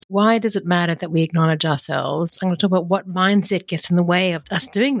Why does it matter that we acknowledge ourselves? I'm going to talk about what mindset gets in the way of us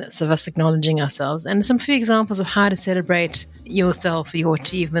doing this, of us acknowledging ourselves, and some few examples of how to celebrate yourself, your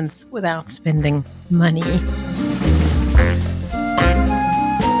achievements without spending money.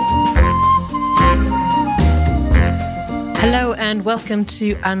 Hello and welcome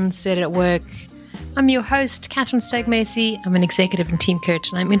to Unsaid at Work. I'm your host, Catherine Stagg-Macy. I'm an executive and team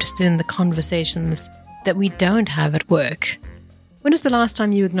coach, and I'm interested in the conversations that we don't have at work. When was the last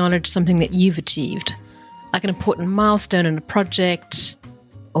time you acknowledged something that you've achieved? Like an important milestone in a project,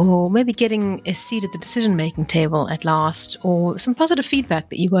 or maybe getting a seat at the decision-making table at last, or some positive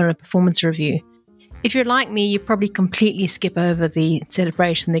feedback that you got in a performance review. If you're like me, you probably completely skip over the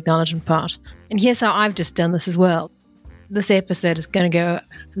celebration, the acknowledgement part. And here's how I've just done this as well. This episode is going to go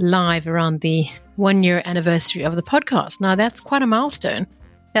live around the 1-year anniversary of the podcast. Now, that's quite a milestone.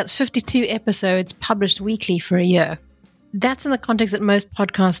 That's 52 episodes published weekly for a year. That's in the context that most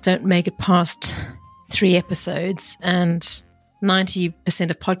podcasts don't make it past 3 episodes, and 90%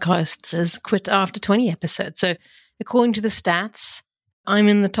 of podcasters quit after 20 episodes. So according to the stats, I'm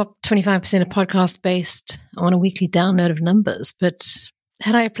in the top 25% of podcasts based on a weekly download of numbers. But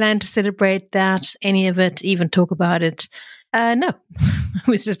had I planned to celebrate that, any of it, even talk about it? No. I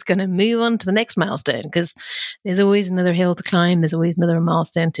was just going to move on to the next milestone, because there's always another hill to climb. There's always another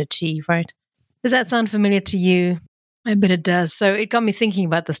milestone to achieve, right? Does that sound familiar to you? I bet it does. So it got me thinking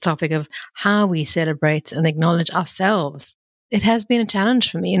about this topic of how we celebrate and acknowledge ourselves. It has been a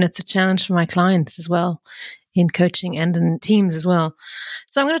challenge for me, and it's a challenge for my clients as well, in coaching and in teams as well.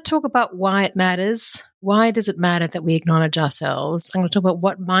 So I'm going to talk about why it matters. Why does it matter that we acknowledge ourselves? I'm going to talk about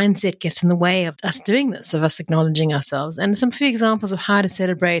what mindset gets in the way of us doing this, of us acknowledging ourselves, and some few examples of how to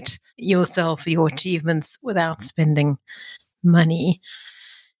celebrate yourself, your achievements without spending money.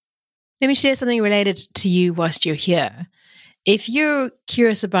 Let me share something related to you whilst you're here. If you're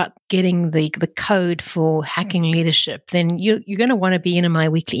curious about getting the code for hacking leadership, then you're going to want to be in my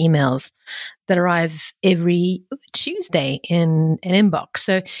weekly emails that arrive every Tuesday in an inbox.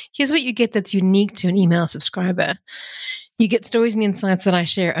 So here's what you get that's unique to an email subscriber. You get stories and insights that I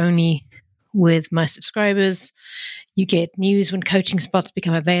share only with my subscribers. You get news when coaching spots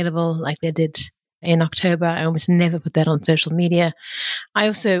become available, like they did in October. I almost never put that on social media. I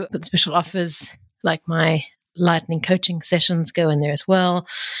also put special offers, like my lightning coaching sessions go in there as well.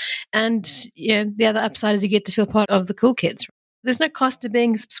 And the other upside is you get to feel part of the cool kids. There's no cost to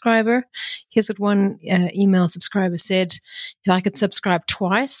being a subscriber. Here's what one email subscriber said: if I could subscribe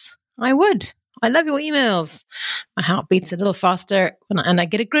twice, I would. I love your emails. My heart beats a little faster, and I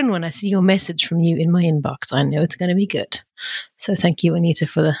get a grin when I see your message from you in my inbox. I know it's going to be good. So thank you, Anita,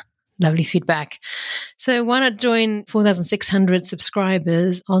 for the lovely feedback. So why not join 4,600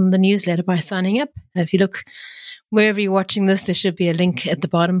 subscribers on the newsletter by signing up? If you look wherever you're watching this, there should be a link at the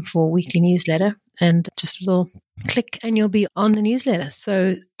bottom for weekly newsletter, and just a little click and you'll be on the newsletter.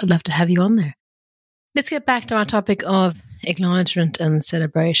 So I'd love to have you on there. Let's get back to our topic of acknowledgement and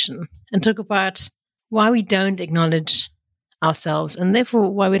celebration, and talk about why we don't acknowledge ourselves, and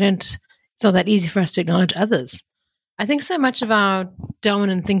therefore why it's not that easy for us to acknowledge others. I think so much of our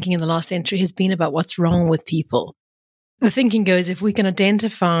dominant thinking in the last century has been about what's wrong with people. The thinking goes, if we can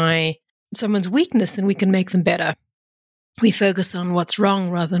identify someone's weakness, then we can make them better. We focus on what's wrong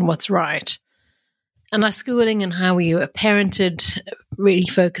rather than what's right. And our schooling and how we were parented really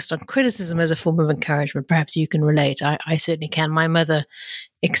focused on criticism as a form of encouragement. Perhaps you can relate. I certainly can. My mother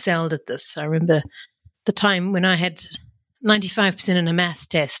excelled at this. I remember the time when I had 95% in a maths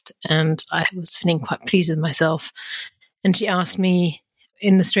test, and I was feeling quite pleased with myself. And she asked me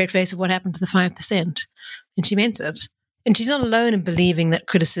in the straight face of what happened to the 5%. And she meant it. And she's not alone in believing that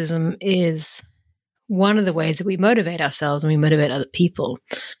criticism is one of the ways that we motivate ourselves and we motivate other people.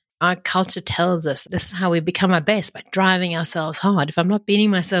 Our culture tells us this is how we become our best, by driving ourselves hard. If I'm not beating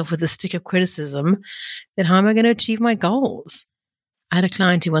myself with a stick of criticism, then how am I going to achieve my goals? I had a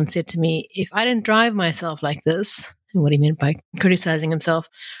client who once said to me, if I didn't drive myself like this, and what he meant by criticizing himself,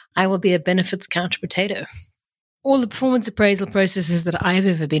 I will be a benefits counter potato. All the performance appraisal processes that I've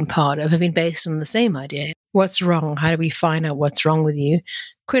ever been part of have been based on the same idea. What's wrong? How do we find out what's wrong with you?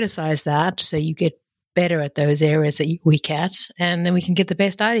 Criticize that so you get better at those areas that you're weak at, and then we can get the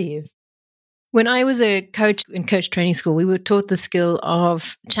best out of you. When I was a coach in coach training school, we were taught the skill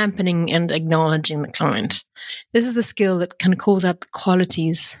of championing and acknowledging the client. This is the skill that kind of calls out the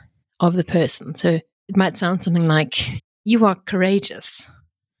qualities of the person. So it might sound something like, you are courageous.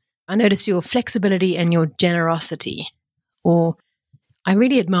 I notice your flexibility and your generosity. Or, I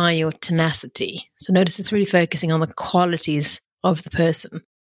really admire your tenacity. So notice it's really focusing on the qualities of the person.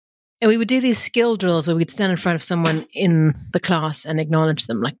 And we would do these skill drills where we'd stand in front of someone in the class and acknowledge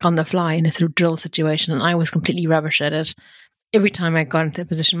them, like on the fly in a sort of drill situation. And I was completely rubbish at it. Every time I got into that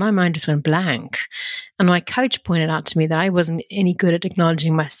position, my mind just went blank. And my coach pointed out to me that I wasn't any good at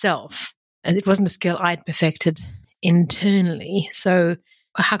acknowledging myself. And it wasn't a skill I'd perfected internally. So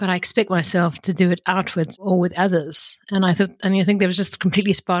how could I expect myself to do it outwards or with others? And I think that was just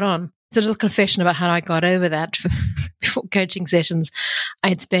completely spot on. So a little confession about how I got over that. Before coaching sessions,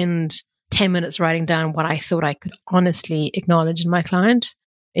 I'd spend 10 minutes writing down what I thought I could honestly acknowledge in my client.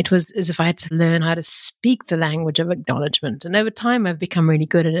 It was as if I had to learn how to speak the language of acknowledgement. And over time, I've become really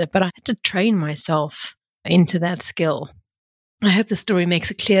good at it, but I had to train myself into that skill. I hope the story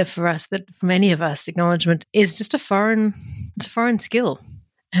makes it clear for us that for many of us, acknowledgement is just it's a foreign skill.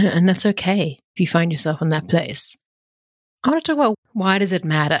 And that's okay if you find yourself in that place. I want to talk about, why does it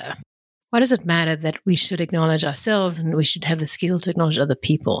matter? Why does it matter that we should acknowledge ourselves and we should have the skill to acknowledge other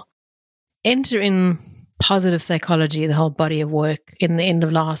people? Enter in positive psychology, the whole body of work in the end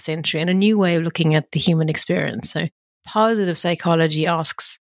of last century, and a new way of looking at the human experience. So positive psychology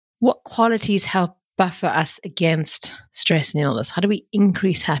asks, what qualities help buffer us against stress and illness? How do we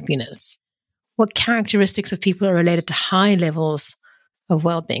increase happiness? What characteristics of people are related to high levels of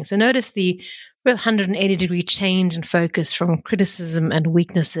well-being? So notice the real 180-degree change in focus from criticism and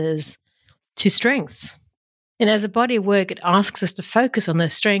weaknesses to strengths. And as a body of work, it asks us to focus on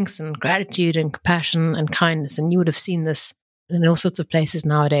those strengths and gratitude and compassion and kindness. And you would have seen this in all sorts of places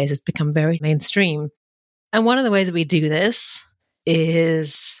nowadays. It's become very mainstream. And one of the ways that we do this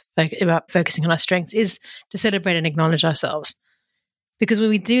is about focusing on our strengths is to celebrate and acknowledge ourselves. Because when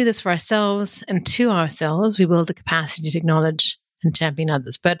we do this for ourselves and to ourselves, we build the capacity to acknowledge and champion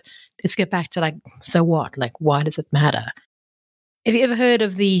others. But let's get back to so what? Why does it matter? Have you ever heard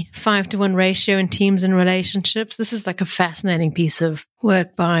of the 5-to-1 ratio in teams and relationships? This is a fascinating piece of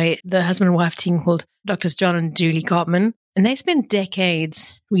work by the husband and wife team called Drs. John and Julie Gottman. And they spent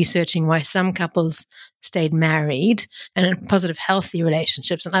decades researching why some couples stayed married and in positive, healthy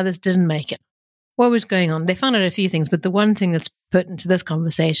relationships and others didn't make it. What was going on? They found out a few things, but the one thing that's put into this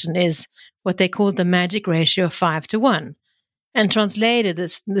conversation is what they called the magic ratio of 5-to-1. And translated,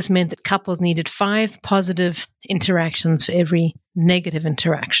 this meant that couples needed 5 positive interactions for every negative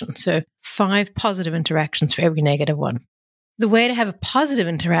interaction. So 5 positive interactions for every negative one. The way to have a positive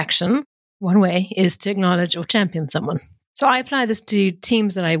interaction, one way, is to acknowledge or champion someone. So I apply this to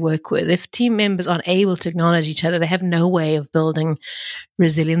teams that I work with. If team members aren't able to acknowledge each other, they have no way of building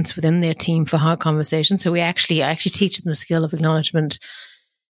resilience within their team for hard conversations. So I actually teach them the skill of acknowledgement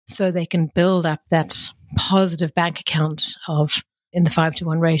so they can build up that positive bank account in the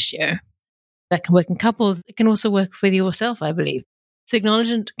 5-to-1 ratio. That can work in couples. It can also work with yourself, I believe. So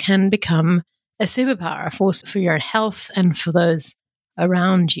acknowledgement can become a superpower, a force for your own health and for those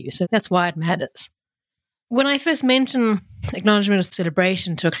around you. So that's why it matters. When I first mention acknowledgement or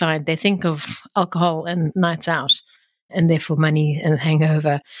celebration to a client, they think of alcohol and nights out and therefore money and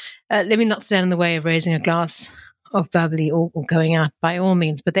hangover. Let me not stand in the way of raising a glass of bubbly or going out by all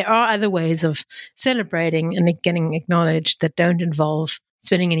means, but there are other ways of celebrating and getting acknowledged that don't involve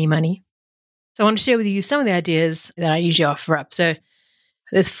spending any money. So I want to share with you some of the ideas that I usually offer up. So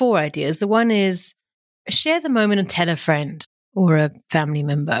there's 4 ideas. The one is share the moment and tell a friend or a family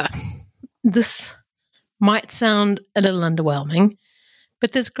member. This might sound a little underwhelming,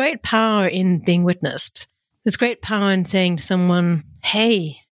 but there's great power in being witnessed. There's great power in saying to someone,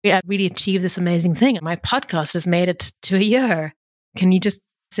 hey, I really achieved this amazing thing. My podcast has made it to a year. Can you just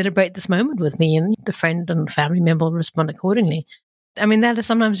celebrate this moment with me? And the friend and family member will respond accordingly. I mean, that is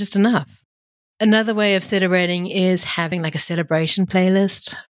sometimes just enough. Another way of celebrating is having a celebration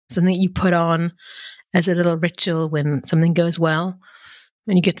playlist, something you put on as a little ritual when something goes well,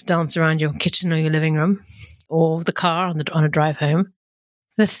 when you get to dance around your kitchen or your living room or the car on a drive home.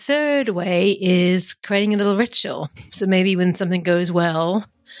 The third way is creating a little ritual. So maybe when something goes well,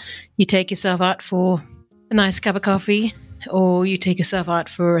 you take yourself out for a nice cup of coffee, or you take yourself out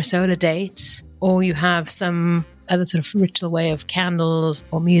for a solo date, or you have some other sort of ritual way of candles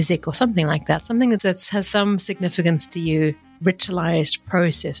or music or something like that. Something that has some significance to you, ritualized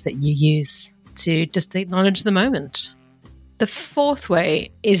process that you use to just acknowledge the moment. The fourth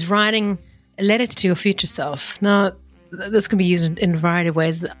way is writing a letter to your future self. Now, this can be used in a variety of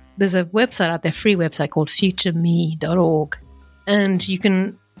ways. There's a website out there, free website called futureme.org. And you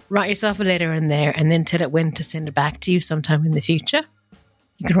can write yourself a letter in there and then tell it when to send it back to you sometime in the future.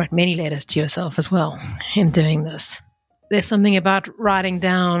 You can write many letters to yourself as well in doing this. There's something about writing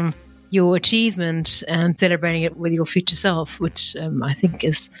down your achievement and celebrating it with your future self, which I think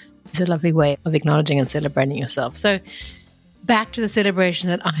is a lovely way of acknowledging and celebrating yourself. So back to the celebration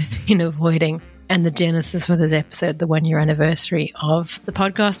that I've been avoiding and the genesis for this episode, the 1 year anniversary of the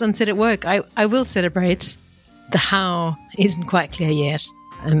podcast Unsaid at Work. I will celebrate. The how isn't quite clear yet.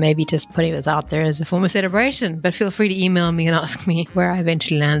 And maybe just putting this out there as a form of celebration. But feel free to email me and ask me where I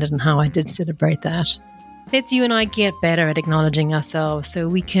eventually landed and how I did celebrate that. Let's you and I get better at acknowledging ourselves so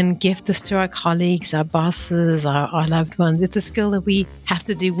we can gift this to our colleagues, our bosses, our loved ones. It's a skill that we have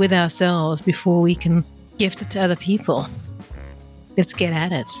to do with ourselves before we can gift it to other people. Let's get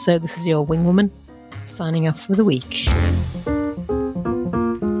at it. So this is your wing woman signing off for the week.